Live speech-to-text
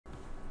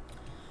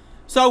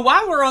So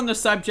while we're on the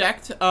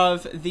subject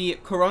of the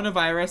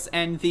coronavirus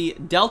and the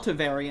Delta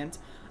variant,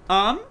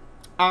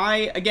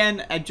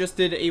 I just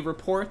did a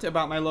report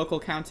about my local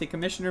county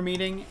commissioner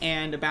meeting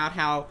and about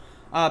how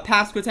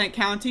Pasquotank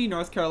County,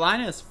 North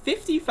Carolina is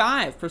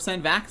 55%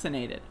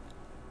 vaccinated.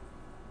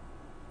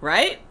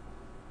 Right?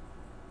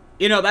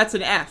 You know, that's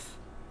an F.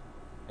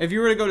 If you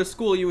were to go to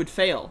school, you would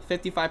fail.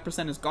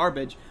 55% is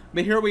garbage.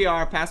 But here we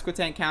are,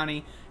 Pasquotank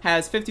County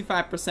has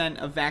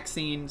 55% of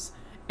vaccines.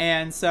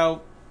 And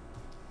so,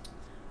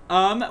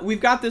 we've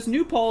got this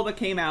new poll that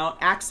came out,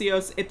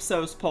 Axios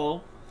Ipsos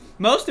poll.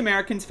 Most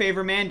Americans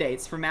favor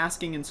mandates for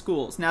masking in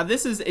schools. Now,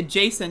 this is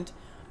adjacent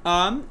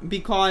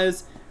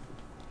because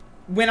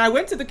when I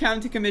went to the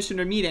county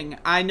commissioner meeting,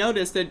 I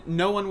noticed that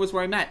no one was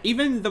wearing masks.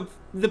 Even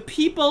the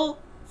people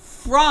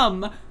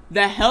from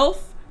the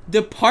health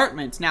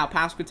department, now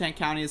Pasquotank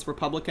County is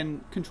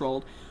Republican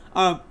controlled,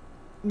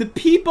 the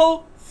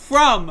people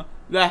from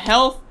the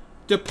health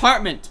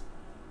department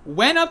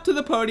went up to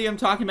the podium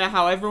talking about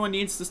how everyone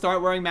needs to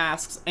start wearing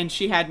masks, and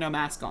she had no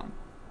mask on.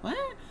 What?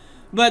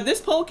 But this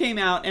poll came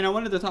out, and I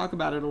wanted to talk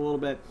about it a little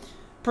bit.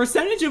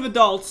 Percentage of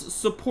adults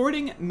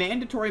supporting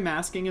mandatory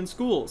masking in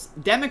schools.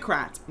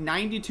 Democrats,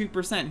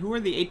 92%. Who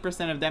are the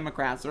 8% of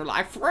Democrats? They're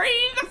like,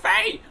 free the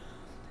faith!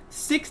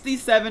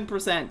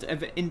 67%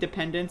 of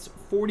independents,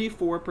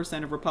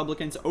 44% of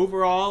Republicans.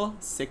 Overall,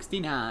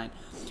 69.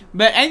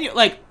 But, and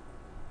like,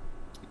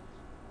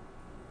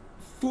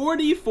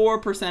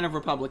 44% of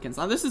Republicans.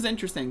 Now, this is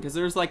interesting because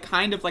there's like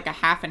kind of like a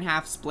half and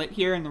half split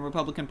here in the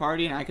Republican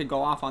Party, and I could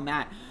go off on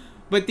that.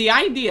 But the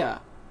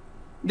idea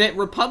that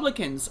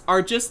Republicans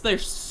are just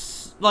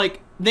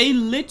like, they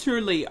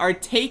literally are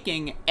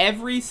taking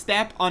every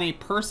step on a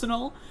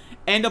personal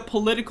and a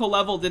political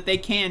level that they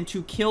can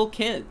to kill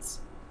kids.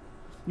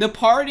 The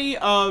party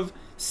of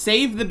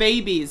save the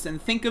babies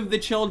and think of the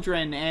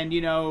children and,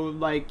 you know,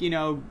 like, you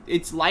know,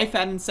 it's life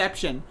at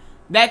inception.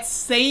 That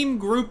same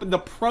group, the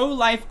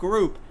pro-life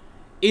group,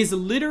 is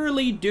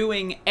literally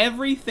doing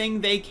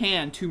everything they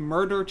can to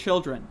murder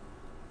children.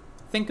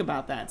 Think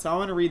about that. So I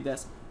want to read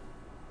this.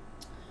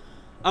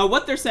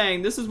 What they're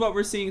saying, this is what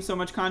we're seeing so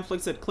much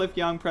conflicts at Cliff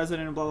Young,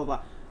 president, and blah, blah, blah.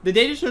 The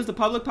data shows the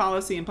public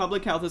policy and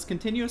public health is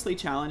continuously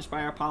challenged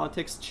by our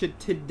politics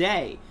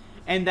today,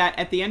 and that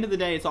at the end of the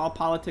day, it's all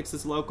politics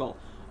is local.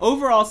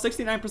 Overall,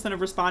 69%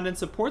 of respondents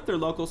support their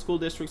local school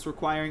districts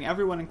requiring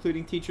everyone,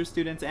 including teachers,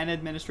 students, and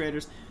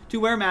administrators, to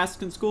wear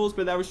masks in schools,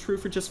 but that was true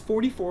for just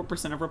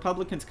 44% of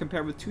Republicans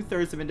compared with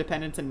 2/3 of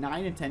independents and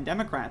 9 in 10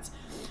 Democrats.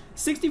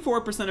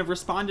 64% of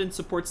respondents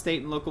support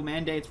state and local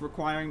mandates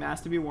requiring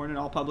masks to be worn in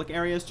all public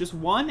areas. Just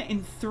 1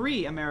 in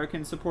 3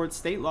 Americans support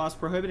state laws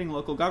prohibiting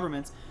local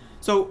governments.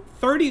 So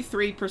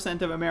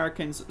 33% of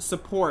Americans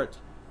support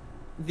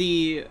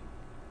the,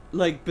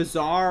 like,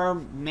 bizarre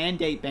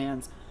mandate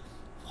bans.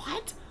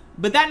 What?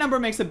 But that number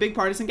makes a big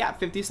partisan gap.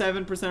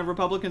 57% of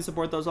Republicans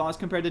support those laws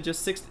compared to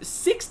just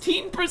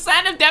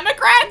 16% of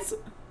Democrats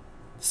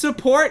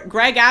support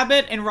Greg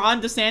Abbott and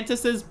Ron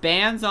DeSantis'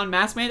 bans on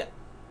mask mandate.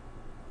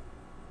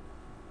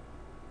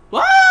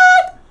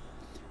 What?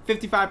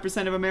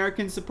 55% of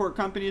Americans support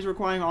companies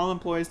requiring all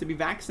employees to be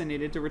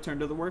vaccinated to return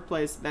to the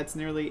workplace. That's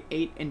nearly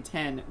 8 in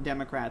 10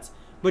 Democrats,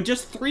 but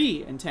just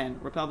 3 in 10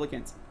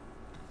 Republicans.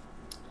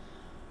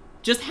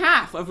 Just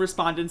half of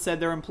respondents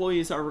said their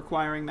employers are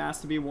requiring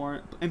masks to be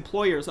worn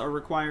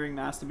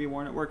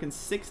at work, and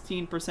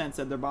 16%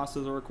 said their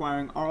bosses are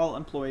requiring all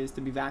employees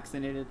to be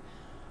vaccinated.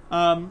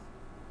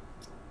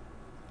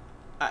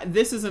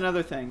 This is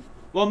another thing.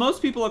 While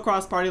most people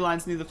across party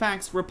lines knew the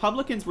facts,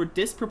 Republicans were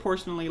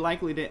disproportionately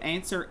likely to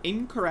answer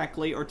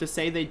incorrectly or to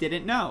say they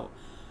didn't know.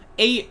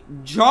 A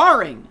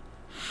jarring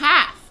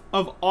half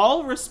of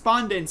all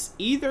respondents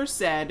either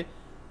said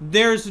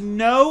there's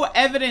no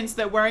evidence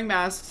that wearing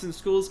masks in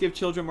schools give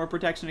children more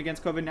protection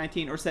against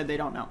COVID-19, or said they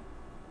don't know.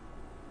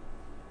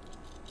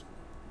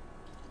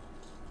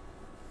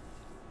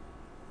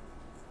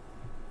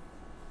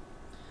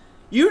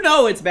 You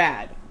know it's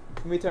bad.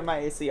 Let me turn my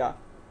AC off.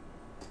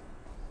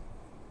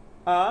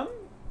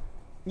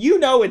 You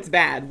know it's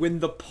bad when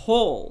the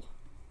poll,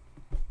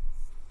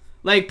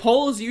 like,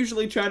 polls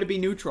usually try to be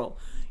neutral.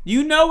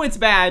 You know it's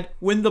bad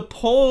when the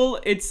poll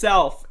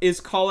itself is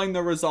calling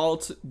the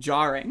results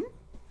jarring.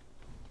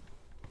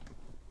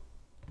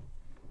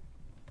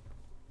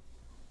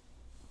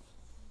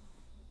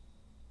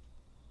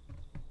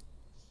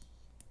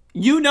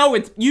 You know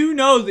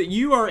that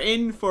you are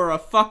in for a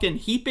fucking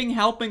heaping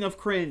helping of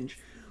cringe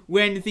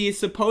when the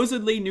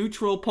supposedly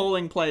neutral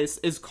polling place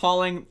is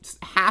calling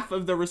half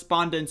of the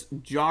respondents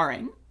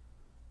jarring.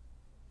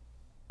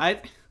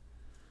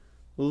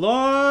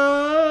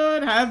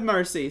 Lord have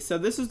mercy. So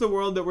this is the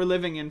world that we're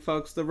living in,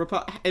 folks.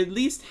 At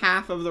least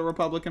half of the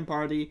Republican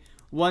Party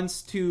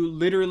wants to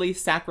literally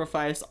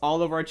sacrifice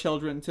all of our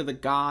children to the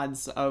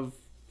gods of,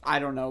 I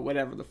don't know,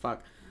 whatever the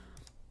fuck.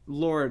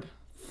 Lord.